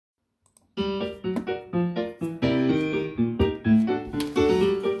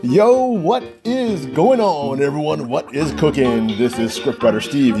Yo, what is going on, everyone? What is cooking? This is Scriptwriter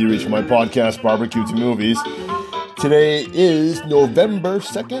Steve. You reach my podcast, Barbecue to Movies. Today is November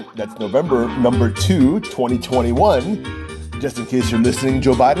 2nd. That's November number 2, 2021. Just in case you're listening,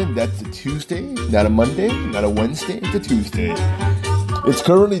 Joe Biden, that's a Tuesday, not a Monday, not a Wednesday, it's a Tuesday. It's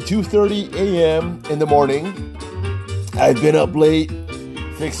currently 2:30 a.m. in the morning. I've been up late,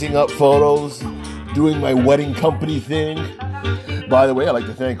 fixing up photos, doing my wedding company thing. By the way, I'd like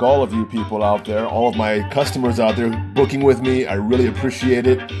to thank all of you people out there, all of my customers out there booking with me. I really appreciate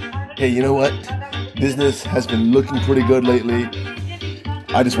it. Hey, you know what? Business has been looking pretty good lately.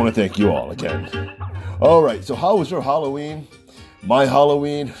 I just want to thank you all again. All right, so how was your Halloween? My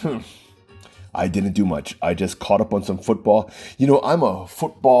Halloween? I didn't do much. I just caught up on some football. You know, I'm a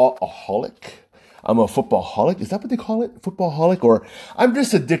football-aholic. Is that what they call it? Football-aholic? Or I'm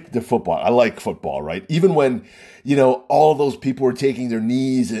just addicted to football. I like football, right? Even when, you know, all of those people were taking their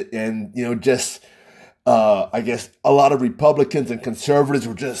knees and, you know, just, I guess a lot of Republicans and conservatives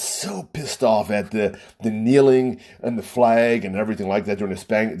were just so pissed off at the kneeling and the flag and everything like that during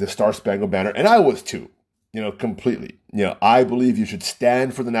the Star Spangled Banner. And I was too, you know, completely. You know, I believe you should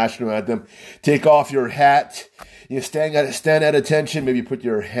stand for the national anthem, take off your hat, you know, stand at attention, maybe put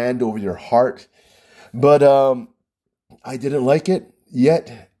your hand over your heart. But I didn't like it,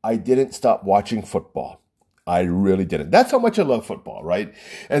 yet I didn't stop watching football. I really didn't. That's how much I love football, right?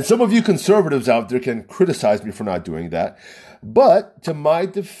 And some of you conservatives out there can criticize me for not doing that. But to my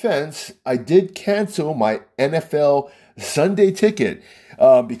defense, I did cancel my NFL Sunday ticket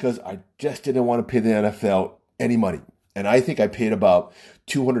because I just didn't want to pay the NFL any money. And I think I paid about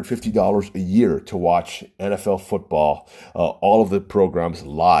 $250 a year to watch NFL football, all of the programs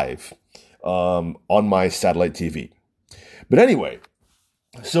live. On my satellite TV. But anyway,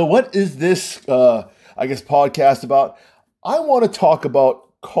 so what is this, podcast about? I want to talk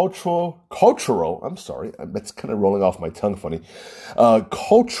about cultural, that's kind of rolling off my tongue funny,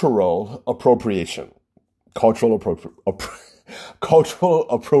 cultural appropriation. Cultural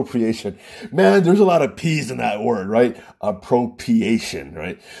appropriation. Man, there's a lot of P's in that word, right? Appropriation,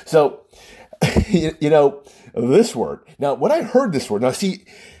 right? So, you know, this word. Now, when I heard this word,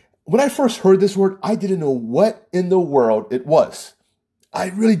 when I first heard this word, I didn't know what in the world it was. I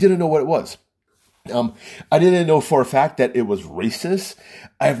really didn't know what it was. I didn't know for a fact that it was racist.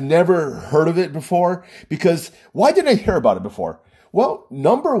 I've never heard of it before because why didn't I hear about it before? Well,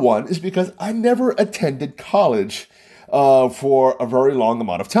 number one is because I never attended college for a very long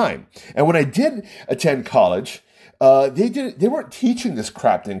amount of time. And when I did attend college, they weren't teaching this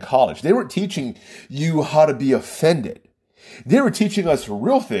crap in college. They weren't teaching you how to be offended. They were teaching us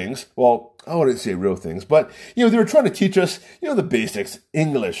real things. Well, I wouldn't say real things, but, you know, they were trying to teach us, you know, the basics,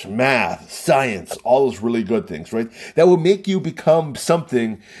 English, math, science, all those really good things, right? That would make you become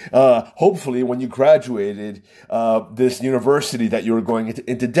something, hopefully, when you graduated this university that you were going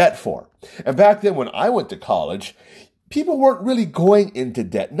into debt for. And back then, when I went to college, people weren't really going into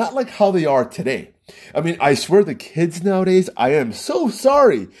debt, not like how they are today. I mean, I swear the kids nowadays, I am so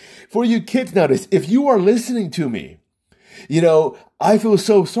sorry for you kids nowadays. If you are listening to me, you know, I feel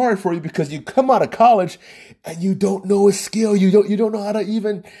so sorry for you because you come out of college and you don't know a skill. You don't know how to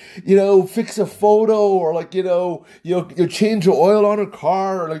even, you know, fix a photo or like, you change the oil on a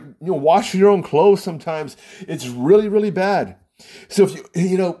car or like, you know, wash your own clothes sometimes. It's really, really bad. So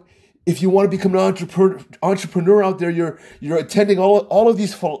if you want to become an entrepreneur out there, you're attending all of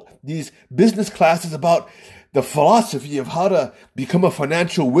these business classes about the philosophy of how to become a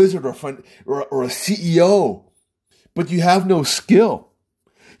financial wizard or a CEO. But you have no skill.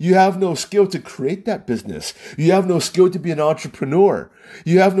 You have no skill to create that business. You have no skill to be an entrepreneur.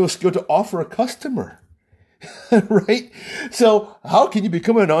 You have no skill to offer a customer. Right? So how can you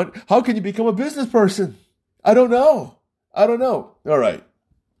become a business person? I don't know. All right.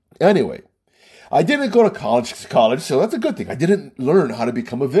 Anyway, I didn't go to college, so that's a good thing. I didn't learn how to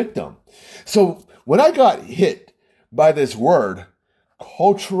become a victim. So when I got hit by this word,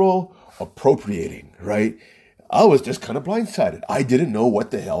 cultural appropriating, right? I was just kind of blindsided. I didn't know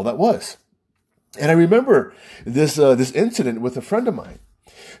what the hell that was. And I remember this incident with a friend of mine.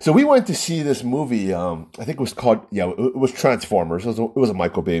 So we went to see this movie, I think it was called, it was Transformers. It was a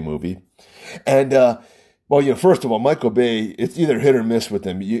Michael Bay movie. And, first of all, Michael Bay, it's either hit or miss with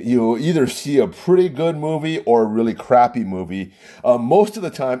him. You either see a pretty good movie or a really crappy movie. Most of the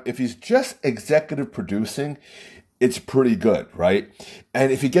time, if he's just executive producing, it's pretty good, right?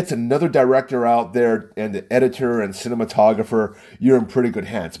 And if he gets another director out there and the editor and cinematographer, you're in pretty good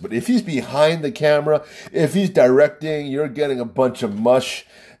hands. But if he's behind the camera, if he's directing, you're getting a bunch of mush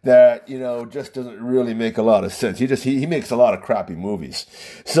that, just doesn't really make a lot of sense. He makes a lot of crappy movies.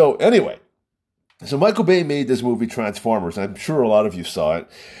 So anyway, so Michael Bay made this movie Transformers. I'm sure a lot of you saw it.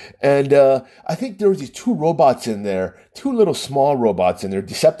 And I think there was these two robots in there, two little small robots in there,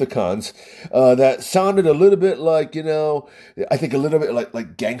 Decepticons, that sounded a little bit like, I think a little bit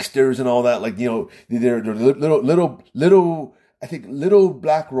like gangsters and all that. Like, they're little, I think little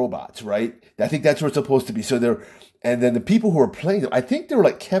black robots, right? I think that's what it's supposed to be. And then the people who were playing them, I think they were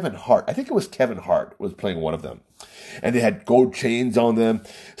like Kevin Hart. I think it was Kevin Hart was playing one of them. And they had gold chains on them.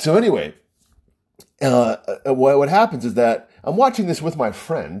 So anyway, what happens is that I'm watching this with my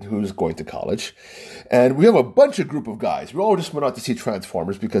friend who's going to college, and we have a group of guys. We all just went out to see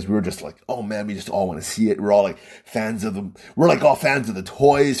Transformers because we were just like, oh man, we just all want to see it. We're all like fans of them. We're like all fans of the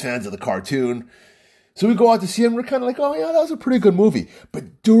toys, fans of the cartoon. So we go out to see it, and we're kind of like, oh yeah, that was a pretty good movie.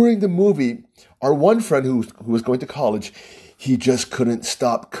 But during the movie, our one friend who was going to college, he just couldn't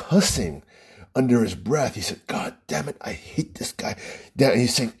stop cussing. Under his breath, he said, God damn it, I hate this guy. And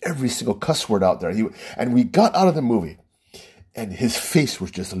he's saying every single cuss word out there. And we got out of the movie, and his face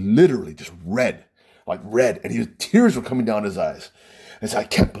was just literally just red, like red. And tears were coming down his eyes. And he said, I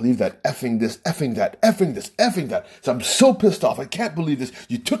can't believe that, effing this, effing that, effing this, effing that. So I'm so pissed off. I can't believe this.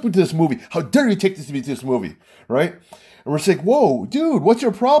 You took me to this movie. How dare you take me to this movie, right? And we're saying, whoa, dude, what's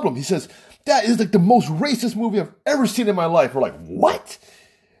your problem? He says, that is like the most racist movie I've ever seen in my life. We're like, what?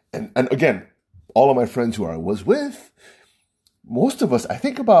 And again, all of my friends who I was with, most of us, I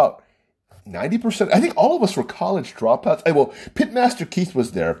think about 90%, I think all of us were college dropouts. Well, Pitmaster Keith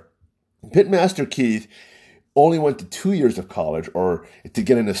was there. Pitmaster Keith only went to 2 years of college or to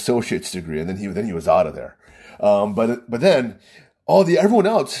get an associate's degree, and then he was out of there. But then everyone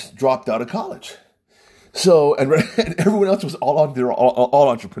else dropped out of college. So, and everyone else was all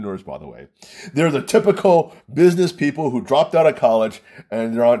entrepreneurs, by the way. They're the typical business people who dropped out of college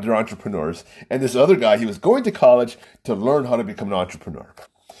and they're entrepreneurs. And this other guy, he was going to college to learn how to become an entrepreneur.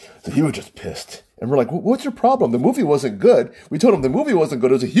 So he was just pissed. And we're like, what's your problem? The movie wasn't good. We told him the movie wasn't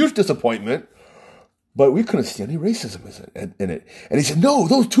good. It was a huge disappointment. But we couldn't see any racism in it. And he said, no,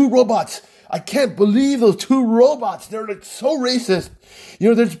 those two robots, I can't believe those two robots. They're like so racist.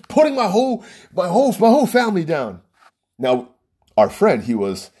 They're just putting my whole family down. Now, our friend, he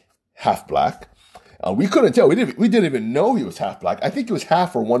was half black. We couldn't tell. We didn't even know he was half black. I think he was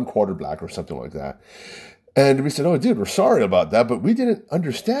half or 1/4 black or something like that. And we said, oh, dude, we're sorry about that, but we didn't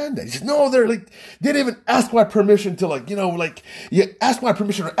understand that. He said, no, they didn't even ask my permission to you ask my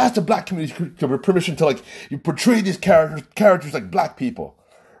permission or ask the black community for permission to you portray these characters like black people.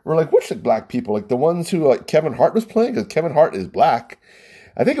 We're like, which like black people? Like the ones who Kevin Hart was playing? Because Kevin Hart is black.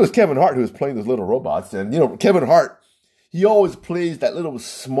 I think it was Kevin Hart who was playing those little robots. And, Kevin Hart, he always plays that little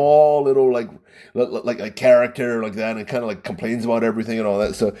small little like a character like that and kind of complains about everything and all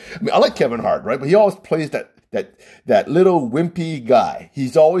that. So I like Kevin Hart, right? But he always plays that little wimpy guy.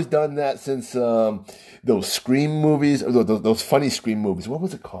 He's always done that since those Scream movies, or those funny Scream movies. What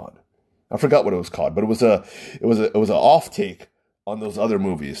was it called? I forgot what it was called, but it was a off take on those other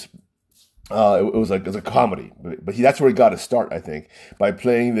movies. It was a comedy, but that's where he got his start, I think, by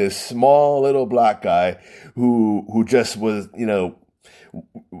playing this small little black guy who just was,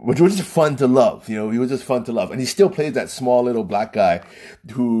 which was just fun to love. He was just fun to love, and he still plays that small little black guy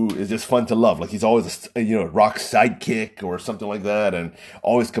who is just fun to love. Like he's always rock sidekick or something like that, and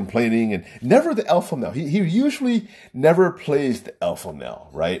always complaining, and never the alpha male. He usually never plays the alpha male,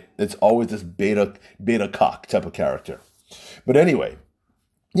 right? It's always this beta cock type of character. But anyway.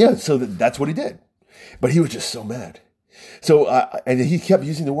 Yeah, so that's what he did. But he was just so mad. So, and he kept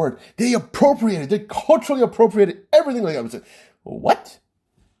using the word, they culturally appropriated everything like that. I was like, what?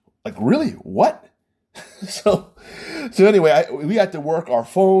 Like, really? What? So anyway, we had to work our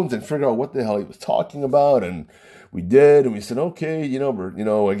phones and figure out what the hell he was talking about, and we did, and we said, okay,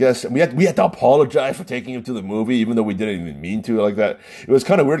 I guess we had to apologize for taking him to the movie, even though we didn't even mean to like that. It was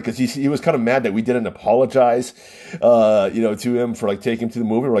kind of weird because he was kind of mad that we didn't apologize, to him for taking him to the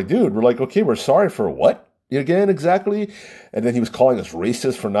movie. We're like, dude, okay, we're sorry for what? Again, exactly. And then he was calling us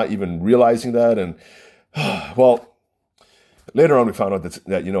racist for not even realizing that. And well, later on we found out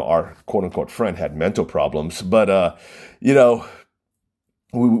that our quote unquote friend had mental problems, but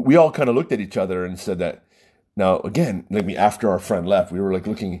we all kind of looked at each other and said that. Now, again, after our friend left, we were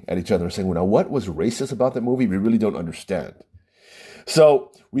looking at each other and saying, well, now what was racist about that movie? We really don't understand.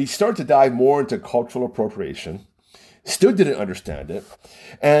 So we started to dive more into cultural appropriation. Still didn't understand it.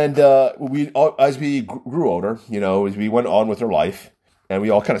 And as we grew older, as we went on with our life, and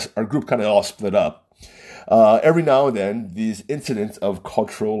our group kind of all split up. Every now and then, these incidents of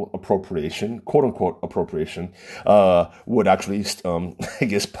cultural appropriation, quote unquote appropriation, would actually, I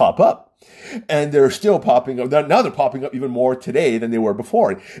guess, pop up. And they're still popping up. Now they're popping up even more today than they were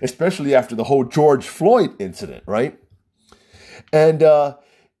before, especially after the whole George Floyd incident, right? And,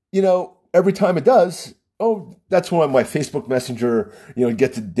 every time it does, that's when my Facebook Messenger,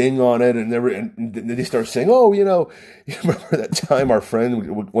 gets a ding on it, and then they start saying, you remember that time our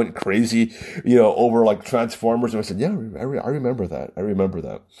friend went crazy, over like Transformers? And I said, yeah, I remember that. I remember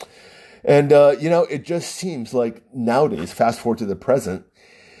that. And, it just seems like nowadays, fast forward to the present,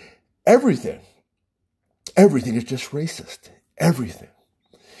 everything is just racist. Everything.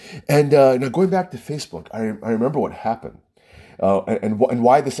 And, now going back to Facebook, I remember what happened. And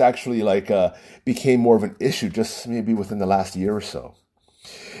why this actually became more of an issue just maybe within the last year or so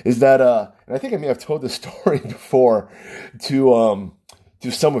is that, and I think I may have told this story before to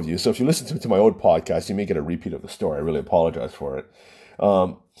some of you. So if you listen to my old podcast, you may get a repeat of the story. I really apologize for it.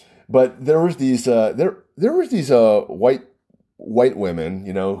 But there was these white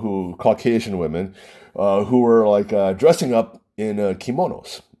women, Caucasian women, who were dressing up in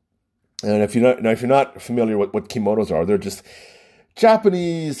kimonos. And if you're not familiar with what kimonos are, they're just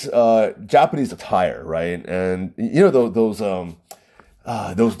Japanese attire, right? And those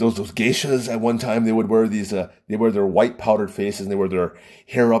geishas at one time, they would wear they wear their white powdered faces, and they wear their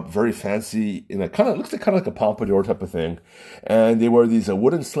hair up very fancy in looks like kind of like a pompadour type of thing, and they wear these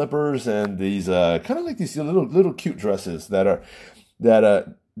wooden slippers and these kind of like these little cute dresses that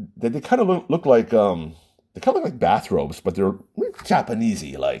they kind of look like they kind of look like bathrobes, but they're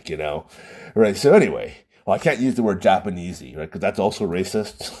Japanesey, right? So anyway, I can't use the word Japanesey, right? Because that's also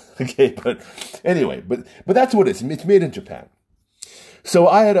racist. Okay, but anyway, but that's what it is. It's made in Japan. So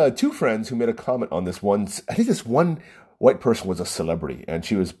I had two friends who made a comment on this one. I think this one white person was a celebrity, and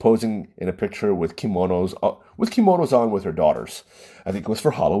she was posing in a picture with kimonos on with her daughters. I think it was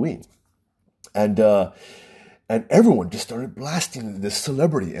for Halloween, and everyone just started blasting this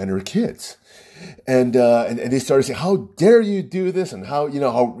celebrity and her kids. And they started saying, "How dare you do this?" And how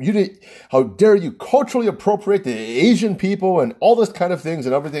dare you culturally appropriate the Asian people and all this kind of things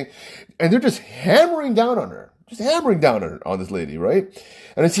and everything. And they're just hammering down on her, on this lady, right?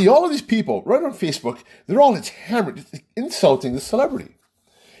 And I see all of these people right on Facebook. They're all just insulting the celebrity.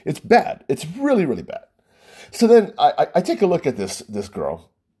 It's bad. It's really, really bad. So then I take a look at this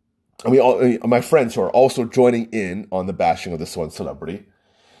girl. My friends who are also joining in on the bashing of this one celebrity.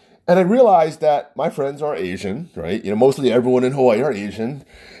 And I realized that my friends are Asian, right? Mostly everyone in Hawaii are Asian,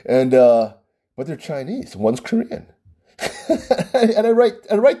 and but they're Chinese. One's Korean, and I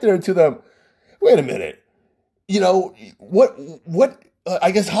write there to them. Wait a minute, what? I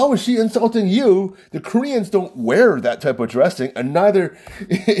guess how is she insulting you? The Koreans don't wear that type of dressing, and neither,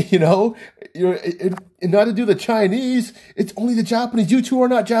 neither do the Chinese. It's only the Japanese. You two are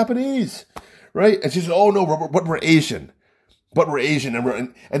not Japanese, right? And she says, "Oh no, we're Asian." But we're Asian,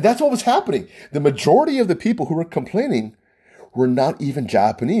 and that's what was happening. The majority of the people who were complaining were not even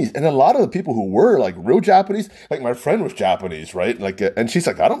Japanese. And a lot of the people who were real Japanese, like my friend was Japanese, right? And she's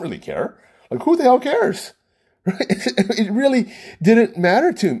like, "I don't really care. Who the hell cares?" Right? It really didn't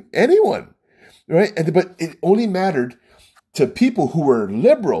matter to anyone, right? But it only mattered to people who were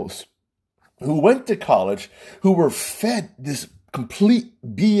liberals, who went to college, who were fed this complete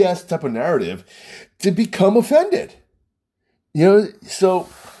BS type of narrative to become offended. So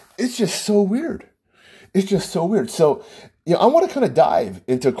it's just so weird. It's just so weird. So, I want to kind of dive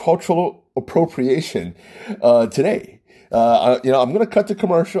into cultural appropriation today. I'm going to cut the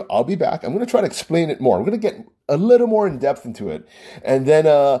commercial. I'll be back. I'm going to try to explain it more. I'm going to get a little more in depth into it. And then,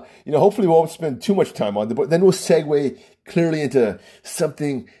 hopefully we won't spend too much time on it, but then we'll segue clearly into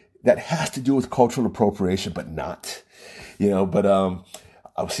something that has to do with cultural appropriation, but not,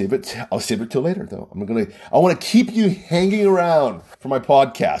 I'll save it till later, though. I want to keep you hanging around for my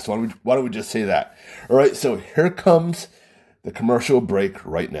podcast. Why don't we just say that? All right. So here comes the commercial break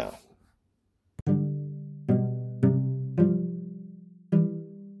right now.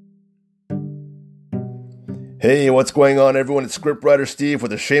 Hey, what's going on, everyone? It's Scriptwriter Steve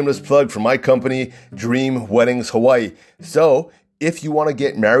with a shameless plug for my company, Dream Weddings Hawaii. So, if you want to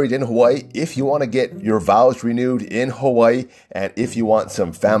get married in Hawaii, if you want to get your vows renewed in Hawaii, and if you want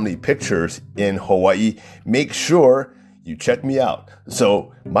some family pictures in Hawaii, make sure you check me out.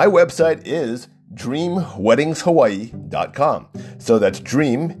 So my website is dreamweddingshawaii.com. So that's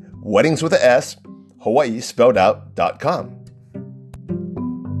dream, weddings with a S, Hawaii spelled out.com.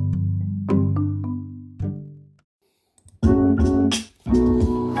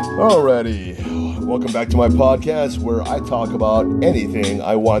 Alrighty, welcome back to my podcast where I talk about anything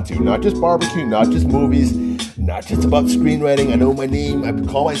I want to. Not just barbecue, not just movies, not just about screenwriting. I know my name, I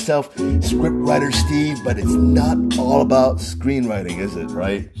call myself Scriptwriter Steve, but it's not all about screenwriting, is it,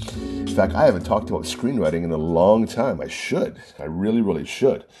 right? In fact, I haven't talked about screenwriting in a long time. I should. I really, really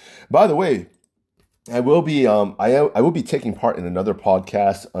should. By the way, I will be I will be taking part in another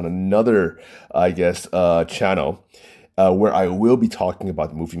podcast on another, channel. Where I will be talking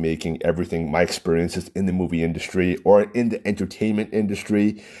about movie making, everything, my experiences in the movie industry or in the entertainment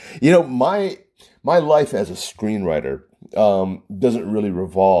industry. You know, my life as a screenwriter doesn't really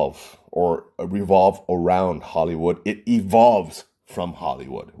revolve around Hollywood. It evolves from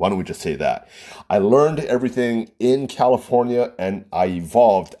Hollywood. Why don't we just say that? I learned everything in California and I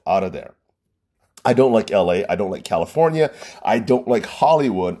evolved out of there. I don't like LA. I don't like California. I don't like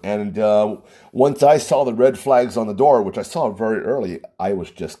Hollywood. And once I saw the red flags on the door, which I saw very early, I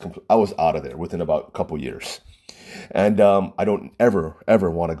was out of there within about a couple years. And I don't ever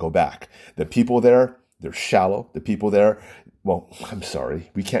want to go back. The people there, they're shallow. The people there, well, I'm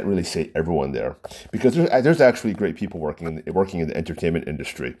sorry, we can't really say everyone there because there's actually great people working in the entertainment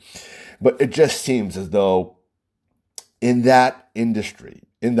industry, but it just seems as though in that industry,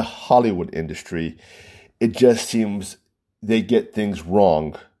 in the Hollywood industry, it just seems they get things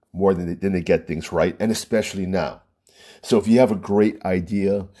wrong more than they get things right, and especially now. So if you have a great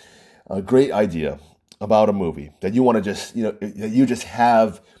idea about a movie that you want to just, that you just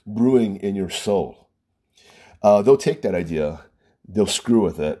have brewing in your soul, they'll take that idea, they'll screw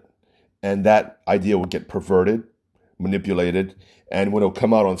with it, and that idea will get perverted, manipulated, and when it'll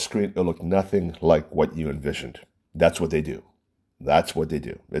come out on screen, it'll look nothing like what you envisioned. That's what they do. That's what they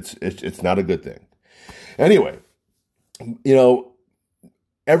do. It's not a good thing. Anyway,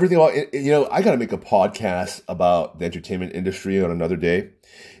 everything. I got to make a podcast about the entertainment industry on another day.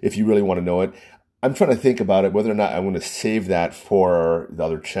 If you really want to know it, I'm trying to think about it whether or not I'm going to save that for the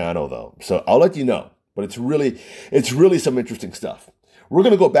other channel, though. So I'll let you know. But it's really some interesting stuff. We're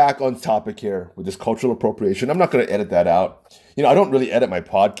going to go back on topic here with this cultural appropriation. I'm not going to edit that out. I don't really edit my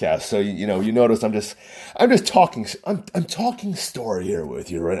podcast. So, you notice I'm just talking, I'm talking story here with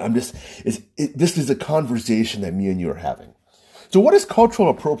you, right? This is a conversation that me and you are having. So what is cultural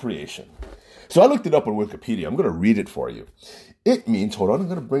appropriation? So I looked it up on Wikipedia. I'm going to read it for you. It means, hold on, I'm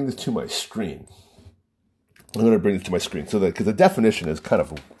going to bring this to my screen. Because the definition is kind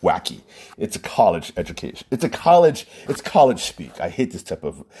of wacky. It's a college education. It's college speak. I hate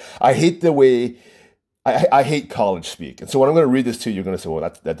college speak. And so when I'm going to read this to you, you're going to say, well,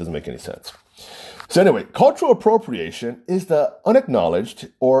 that doesn't make any sense. So anyway, cultural appropriation is the unacknowledged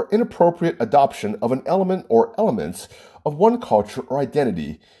or inappropriate adoption of an element or elements of one culture or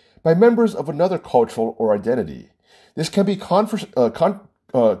identity by members of another cultural or identity. This can be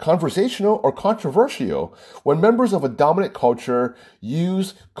conversational or controversial when members of a dominant culture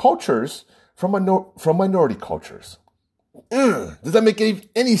use cultures from minority cultures. Does that make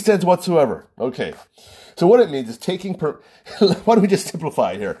any sense whatsoever? Okay. So what it means is why don't we just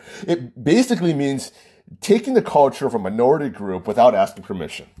simplify it here? It basically means taking the culture of a minority group without asking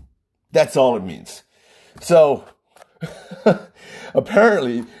permission. That's all it means. So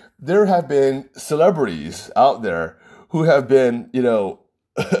apparently there have been celebrities out there who have been,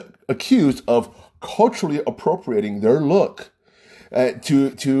 accused of culturally appropriating their look to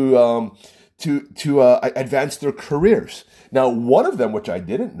advance their careers. Now, one of them, which I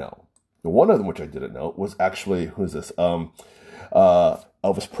didn't know, was actually, who's this?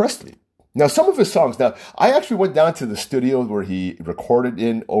 Elvis Presley. Now, some of his songs. Now, I actually went down to the studio where he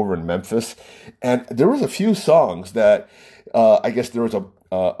recorded over in Memphis, and there was a few songs that I guess there was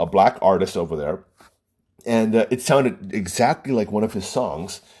a black artist over there, and it sounded exactly like one of his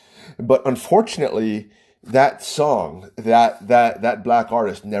songs. But unfortunately, that song, that black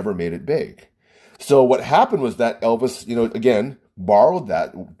artist never made it big. So what happened was that Elvis, again, borrowed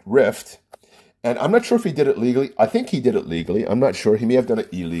that riff, and I'm not sure if he did it legally. I think he did it legally. I'm not sure. He may have done it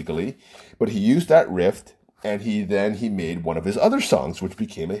illegally, but he used that riff, and he made one of his other songs, which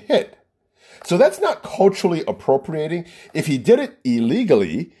became a hit. So that's not culturally appropriating. If he did it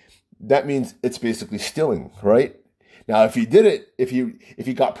illegally, that means it's basically stealing, right? Now, if he did it, if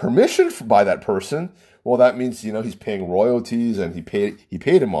he got permission by that person, well, that means, he's paying royalties and he paid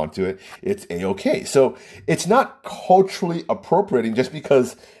him onto it. It's A-okay. So it's not culturally appropriating just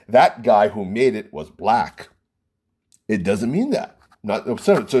because that guy who made it was black. It doesn't mean that.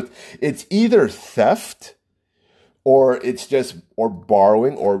 So it's either theft or it's just, or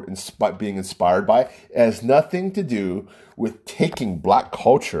borrowing or being inspired by. It has nothing to do with taking black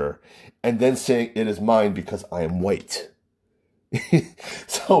culture and then saying it is mine because I am white.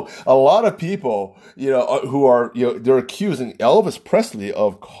 So a lot of people, who are, they're accusing Elvis Presley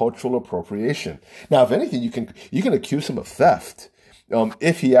of cultural appropriation. Now, if anything, you can accuse him of theft.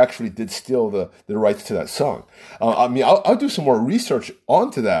 If he actually did steal the rights to that song. I'll do some more research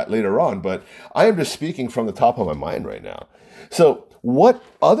onto that later on, but I am just speaking from the top of my mind right now. So what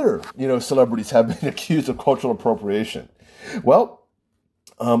other, celebrities have been accused of cultural appropriation? Well,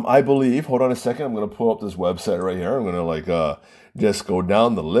 I believe, hold on a second, I'm going to pull up this website right here. I'm going to just go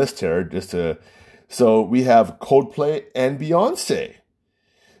down the list here so we have Coldplay and Beyonce.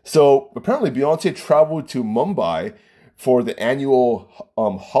 So apparently Beyonce traveled to Mumbai for the annual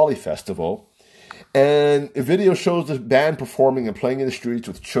Holi Festival. And a video shows the band performing and playing in the streets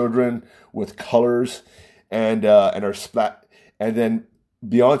with children, with colors, and are splat. And then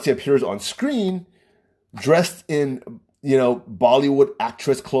Beyonce appears on screen dressed in, Bollywood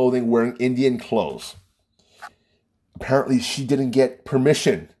actress clothing, wearing Indian clothes. Apparently she didn't get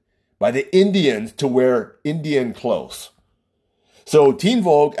permission by the Indians to wear Indian clothes. So Teen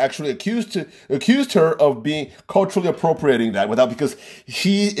Vogue actually accused her of being culturally appropriating that because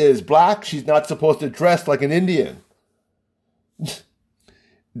she is black, she's not supposed to dress like an Indian.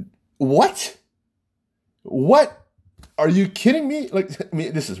 What? What? Are you kidding me?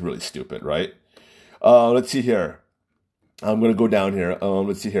 This is really stupid, right? Let's see here. I'm going to go down here.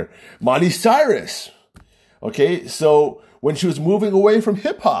 Let's see here. Miley Cyrus. Okay, so when she was moving away from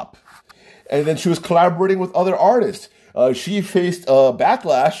hip hop, and then she was collaborating with other artists, she faced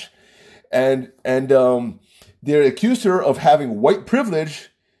backlash, and they accused her of having white privilege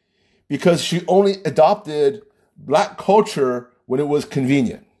because she only adopted black culture when it was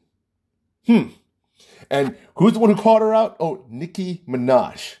convenient. And who's the one who called her out? Oh, Nicki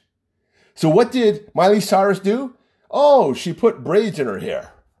Minaj. So what did Miley Cyrus do? Oh, she put braids in her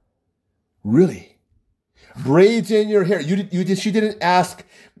hair. Really? Braids in your hair? She didn't ask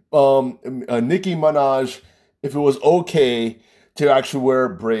Nicki Minaj if it was okay to actually wear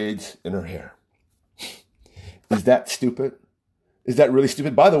braids in her hair. Is that stupid? Is that really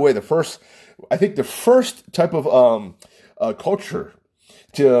stupid? By the way, the first type of culture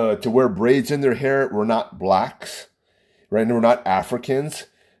to wear braids in their hair were not blacks, right? And they were not Africans.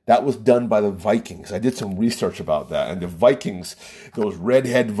 That was done by the Vikings. I did some research about that. And the Vikings, those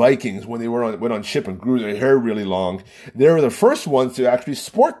redhead Vikings, when they went on ship and grew their hair really long, they were the first ones to actually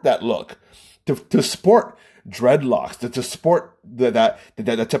sport that look, to sport dreadlocks, to sport that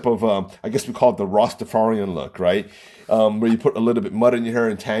type of, I guess we call it the Rastafarian look, right? Where you put a little bit mud in your hair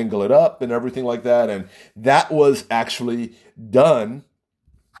and tangle it up and everything like that. And that was actually done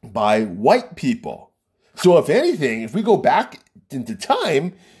by white people. So if anything, if we go back into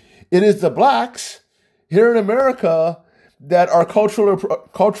time, it is the blacks here in America that are cultural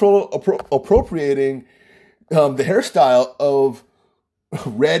appropriating the hairstyle of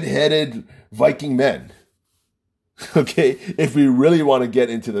red-headed Viking men. Okay, if we really want to get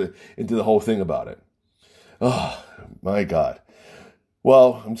into the whole thing about it. Oh my God.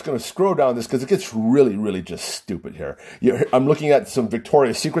 Well, I'm just going to scroll down this because it gets really, really just stupid here. I'm looking at some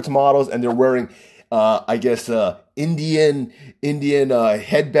Victoria's Secret models, and they're wearing, Indian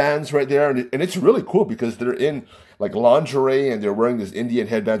headbands right there, and it's really cool because they're in like lingerie and they're wearing these Indian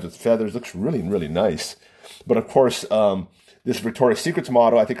headbands with feathers. Looks really, really nice. But of course, this Victoria's Secret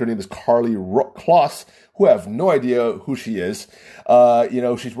model, I think her name is Carly Kloss, who I have no idea who she is.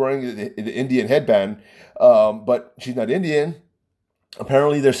 She's wearing the Indian headband, but she's not Indian.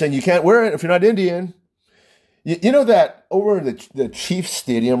 Apparently, they're saying you can't wear it if you're not Indian. You know that over in the Chiefs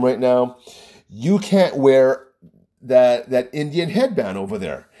Stadium right now, you can't wear that Indian headband over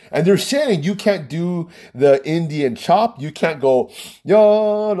there. And they're saying you can't do the Indian chop. You can't go,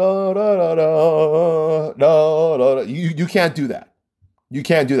 ya, da, da, da, da, da, da. You can't do that. You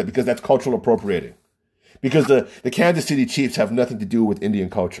can't do that because that's cultural appropriating. Because the Kansas City Chiefs have nothing to do with Indian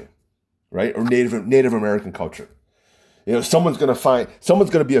culture, right? Or Native American culture. Someone's going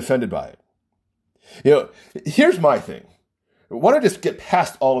to be offended by it. Here's my thing. Why don't I just get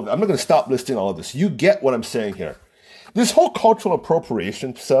past all of that? I'm not going to stop listing all of this. You get what I'm saying here. This whole cultural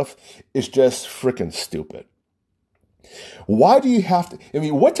appropriation stuff is just freaking stupid. Why do you have to?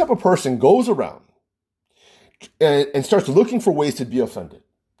 What type of person goes around and starts looking for ways to be offended?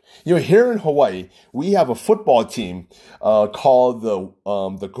 Here in Hawaii, we have a football team called the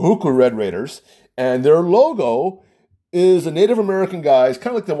Kahuku Red Raiders, and their logo is a Native American guy. It's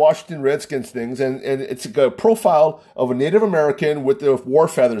kind of like the Washington Redskins things, and it's a profile of a Native American with the war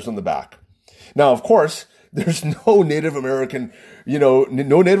feathers on the back. Now, of course, there's no Native American, no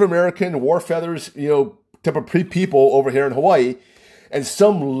Native American war feathers, type of people over here in Hawaii. And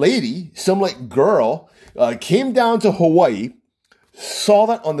some lady, some girl, came down to Hawaii saw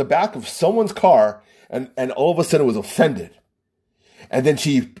that on the back of someone's car and all of a sudden was offended. And then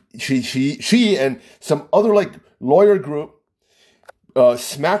she and some other like lawyer group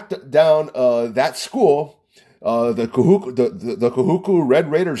smacked down that school, the Kahuku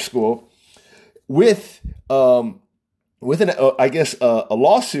Red Raiders school, with a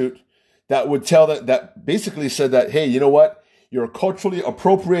lawsuit that would tell that basically said that, hey, you know what? You're culturally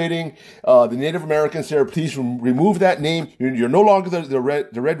appropriating the Native Americans there. Please remove that name. You're no longer the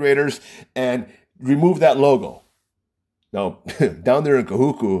Red Raiders, and remove that logo. Now, down there in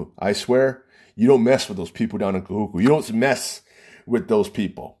Kahuku, I swear, you don't mess with those people down in Kahuku. You don't mess with those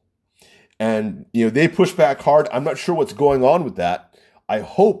people. And, they push back hard. I'm not sure what's going on with that. I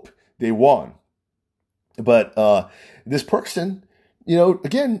hope they won. But this person,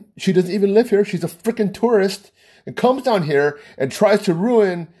 again, she doesn't even live here. She's a freaking tourist and comes down here and tries to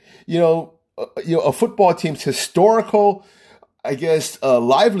ruin, a football team's historical,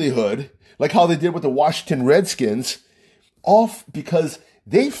 livelihood, like how they did with the Washington Redskins, off because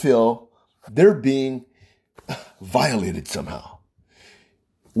they feel they're being violated somehow.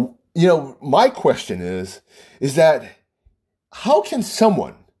 My question is that how can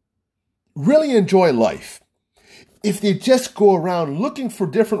someone really enjoy life if they just go around looking for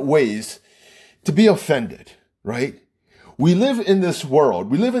different ways to be offended, right? We live in this world.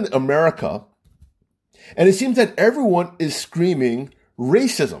 We live in America, and it seems that everyone is screaming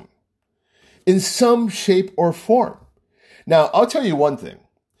racism in some shape or form. Now, I'll tell you one thing.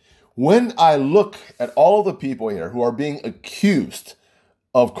 When I look at all the people here who are being accused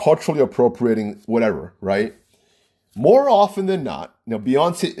of culturally appropriating whatever, right? More often than not, now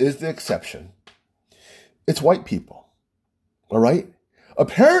Beyonce is the exception, it's white people, all right?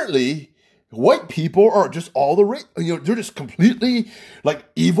 Apparently, white people are just all they're just completely like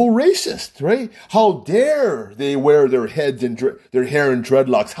evil racists, right? How dare they wear their heads and their hair in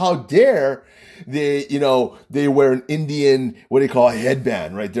dreadlocks? How dare they wear an Indian, a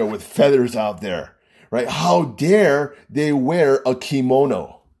headband right there with feathers out there, right? How dare they wear a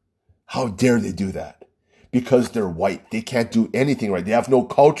kimono? How dare they do that? Because they're white. They can't do anything right. They have no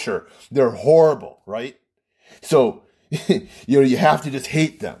culture. They're horrible, right? So, you have to just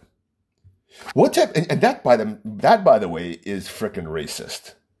hate them. What type, and that by the way is frickin'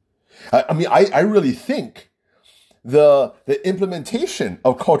 racist. I really think the implementation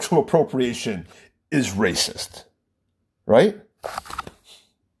of cultural appropriation is racist, right?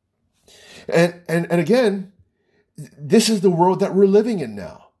 And again, this is the world that we're living in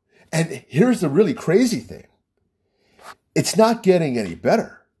now. And here's the really crazy thing. It's not getting any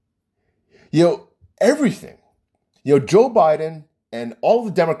better. Everything. Joe Biden and all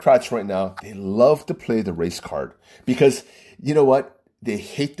the Democrats right now, they love to play the race card because you know what? They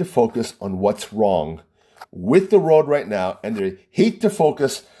hate to focus on what's wrong with the world right now, and they hate to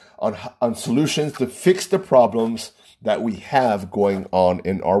focus on solutions to fix the problems that we have going on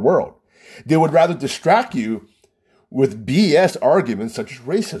in our world. They would rather distract you with BS arguments such as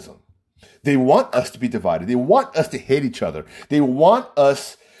racism. They want us to be divided. They want us to hate each other. They want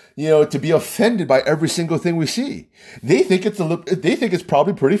us, to be offended by every single thing we see. They think it's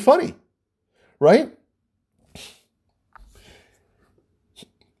probably pretty funny, right?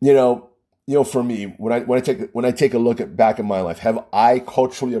 For me, when I take a look back in my life, have I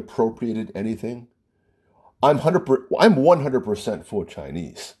culturally appropriated anything? I'm 100% full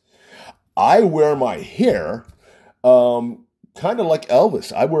Chinese. I wear my hair, kind of like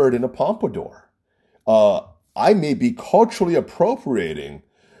Elvis. I wear it in a pompadour. I may be culturally appropriating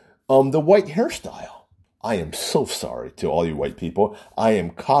the white hairstyle. I am so sorry to all you white people. I am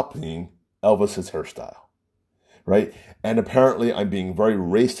copying Elvis's hairstyle, right? And apparently I'm being very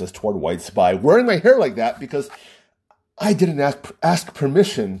racist toward whites by wearing my hair like that because I didn't ask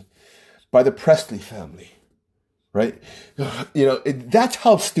permission by the Presley family, right? That's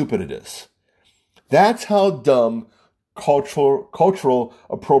how stupid it is. That's how dumb cultural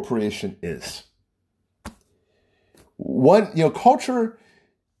appropriation is. Culture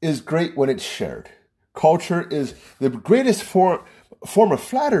is great when it's shared. Culture is the greatest form of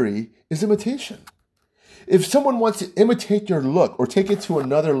flattery is imitation. If someone wants to imitate your look or take it to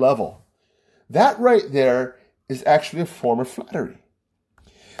another level, that right there is actually a form of flattery.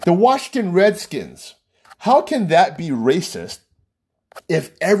 The Washington Redskins, how can that be racist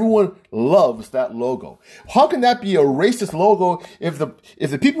if everyone loves that logo? How can that be a racist logo if the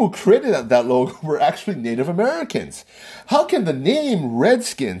people who created that logo were actually Native Americans? How can the name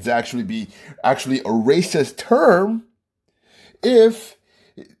Redskins actually be a racist term if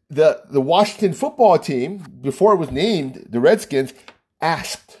the Washington football team, before it was named the Redskins,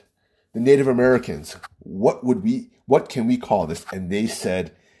 asked the Native Americans, what would What can we call this? And they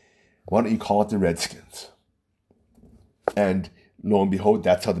said, why don't you call it the Redskins? And lo and behold,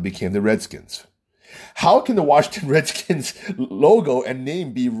 that's how they became the Redskins. How can the Washington Redskins logo and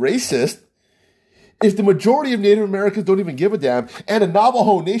name be racist if the majority of Native Americans don't even give a damn, and a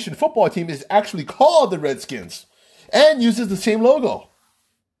Navajo Nation football team is actually called the Redskins and uses the same logo?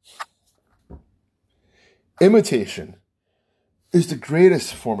 Imitation is the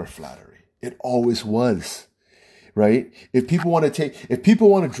greatest form of flattery. It always was, right? If people want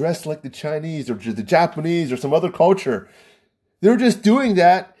to dress like the Chinese or the Japanese or some other culture, they're just doing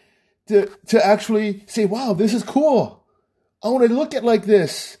that to actually say, wow, this is cool. I want to look at like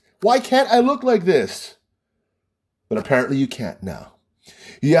this. Why can't I look like this? But apparently you can't now.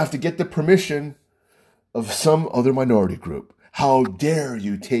 You have to get the permission of some other minority group. How dare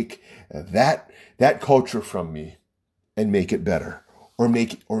you take that culture from me and make it better, or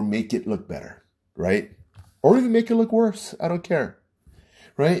make it look better, right? Or even make it look worse. I don't care,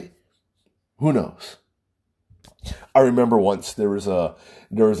 right? Who knows? I remember once there was a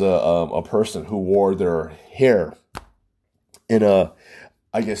person who wore their hair in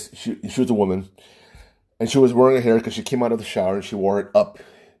I guess she was a woman, and she was wearing her hair because she came out of the shower and she wore it up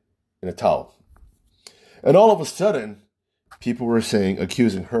in a towel. And all of a sudden, people were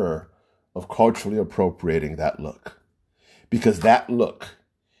accusing her of culturally appropriating that look, because that look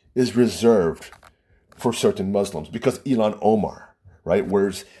is reserved for certain Muslims, because Ilhan Omar, right,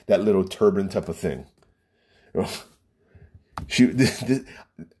 wears that little turban type of thing. For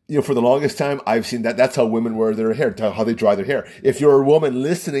the longest time, I've seen that. That's how women wear their hair, how they dry their hair. If you're a woman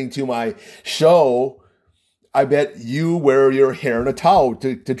listening to my show, I bet you wear your hair in a towel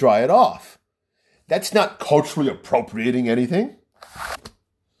to dry it off. That's not culturally appropriating anything.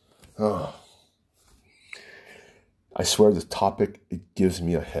 Oh. I swear this topic, it gives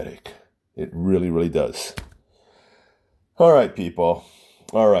me a headache. It really, really does. All right, people.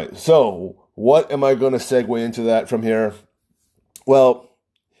 All right. So what am I going to segue into that from here? Well,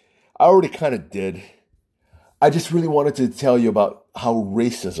 I already kind of did. I just really wanted to tell you about how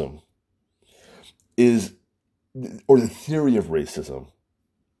racism is, or the theory of racism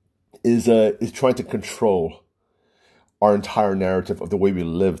is trying to control our entire narrative of the way we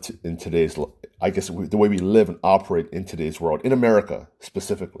lived in today's, the way we live and operate in today's world, in America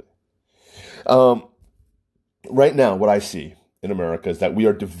specifically. Right now, what I see in America is that we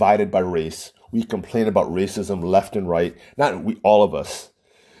are divided by race. We complain about racism left and right. Not all of us,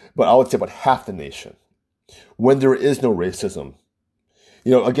 but I would say about half the nation. When there is no racism,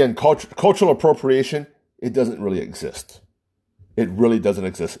 again, cultural appropriation, it doesn't really exist. It really doesn't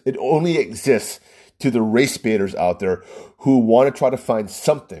exist. It only exists to the race baiters out there who want to try to find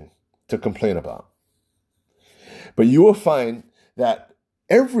something to complain about. But you will find that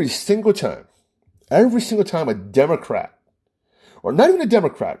every single time a Democrat, or not even a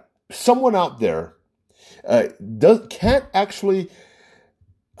Democrat, someone out there can't actually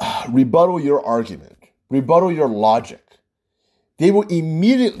rebuttal your argument, rebuttal your logic, they will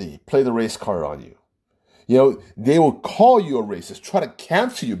immediately play the race card on you. They will call you a racist, try to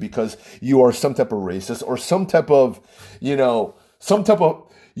cancel you because you are some type of racist, or some type of, you'll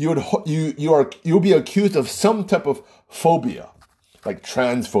be accused of some type of phobia, like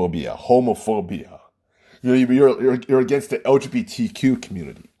transphobia, homophobia. You're against the LGBTQ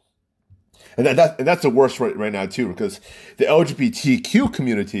community. And that's the worst right now too, because the LGBTQ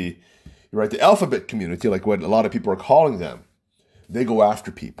community, right, the alphabet community, like what a lot of people are calling them, they go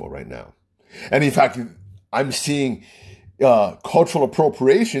after people right now. And in fact, I'm seeing cultural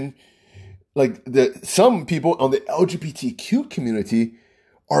appropriation, like some people on the LGBTQ community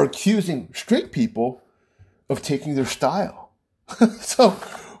are accusing straight people of taking their style. So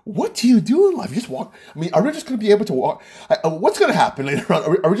what do you do in life? You just walk. I mean, are we just going to be able to walk? What's going to happen later on?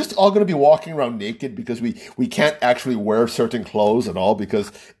 Are we just all going to be walking around naked because we can't actually wear certain clothes at all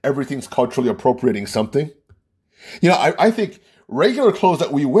because everything's culturally appropriating something? I think regular clothes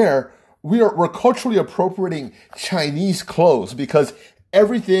that we wear, we're culturally appropriating Chinese clothes because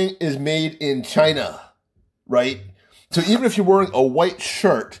everything is made in China, right? So even if you're wearing a white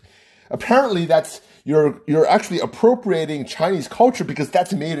shirt, apparently you're actually appropriating Chinese culture because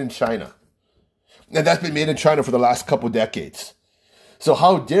that's made in China. And that's been made in China for the last couple decades. So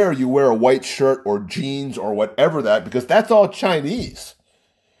how dare you wear a white shirt or jeans or whatever because that's all Chinese.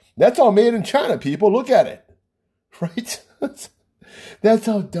 That's all made in China, people. Look at it. Right? That's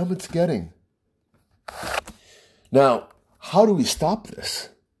how dumb it's getting. Now, how do we stop this?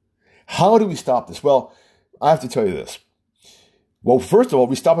 Well, I have to tell you this. Well, first of all,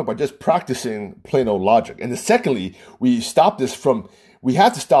 we stop it by just practicing plain old logic. And secondly, we have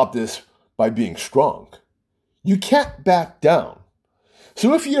to stop this by being strong. You can't back down.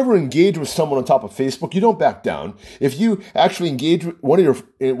 So if you ever engage with someone on top of Facebook, you don't back down. If you actually engage with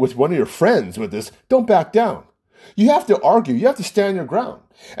one of your friends with this, don't back down. You have to argue. You have to stand your ground.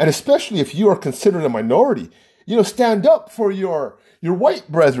 And especially if you are considered a minority, stand up for your white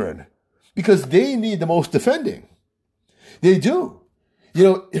brethren because they need the most defending. They do.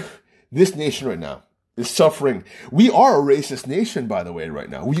 This nation right now is suffering. We are a racist nation, by the way, right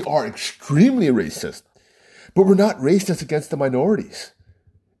now. We are extremely racist. But we're not racist against the minorities.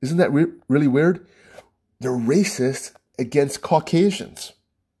 Isn't that really weird? They're racist against Caucasians.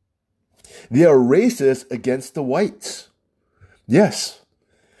 They are racist against the whites. Yes.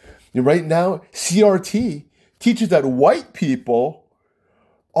 Right now, CRT teaches that white people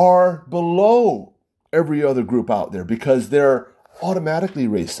are below every other group out there because they're automatically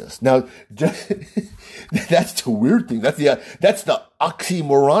racist. Now, that's the weird thing. That's the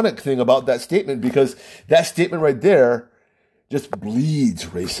oxymoronic thing about that statement, because that statement right there just bleeds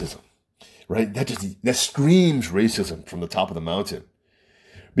racism, right? That screams racism from the top of the mountain.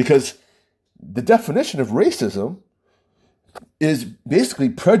 Because the definition of racism is basically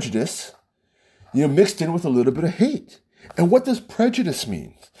prejudice, mixed in with a little bit of hate. And what does prejudice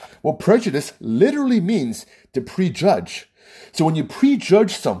mean? Well, prejudice literally means to prejudge. So when you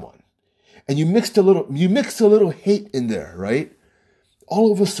prejudge someone and you mix a little hate in there, right?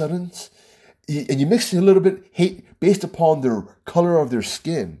 All of a sudden, and you mix a little bit hate based upon the color of their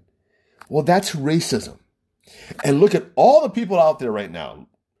skin. Well, that's racism. And look at all the people out there right now,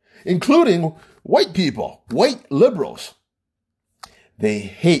 including white people, white liberals. They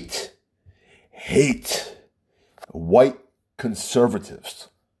hate white conservatives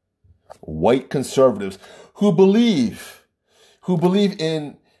who believe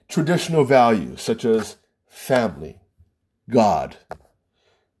in traditional values such as family, God,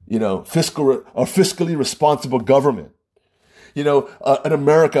 fiscally responsible government. An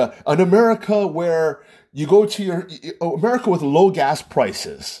America where you go to America with low gas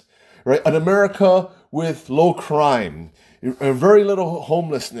prices, right? An America with low crime, very little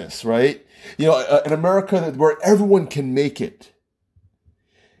homelessness, right? An America where everyone can make it.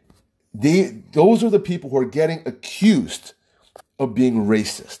 Those are the people who are getting accused of being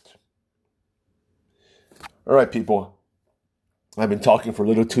racist. All right, people. I've been talking for a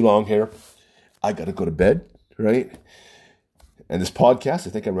little too long here. I got to go to bed, right? And this podcast, I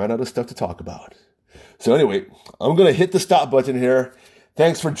think I ran out of stuff to talk about. So anyway, I'm going to hit the stop button here.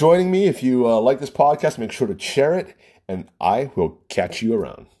 Thanks for joining me. If you like this podcast, make sure to share it, and I will catch you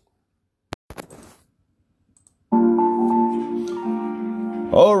around.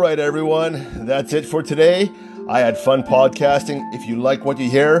 All right, everyone. That's it for today. I had fun podcasting. If you like what you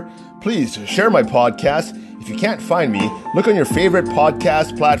hear, please share my podcast. If you can't find me, look on your favorite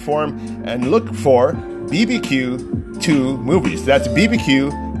podcast platform and look for BBQ2 Movies. That's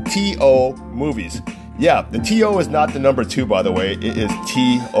BBQ-TO Movies. Yeah, the TO is not the number 2, by the way. It is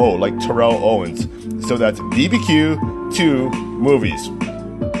TO, like Terrell Owens. So that's BBQ2 Movies.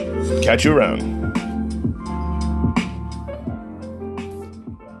 Catch you around.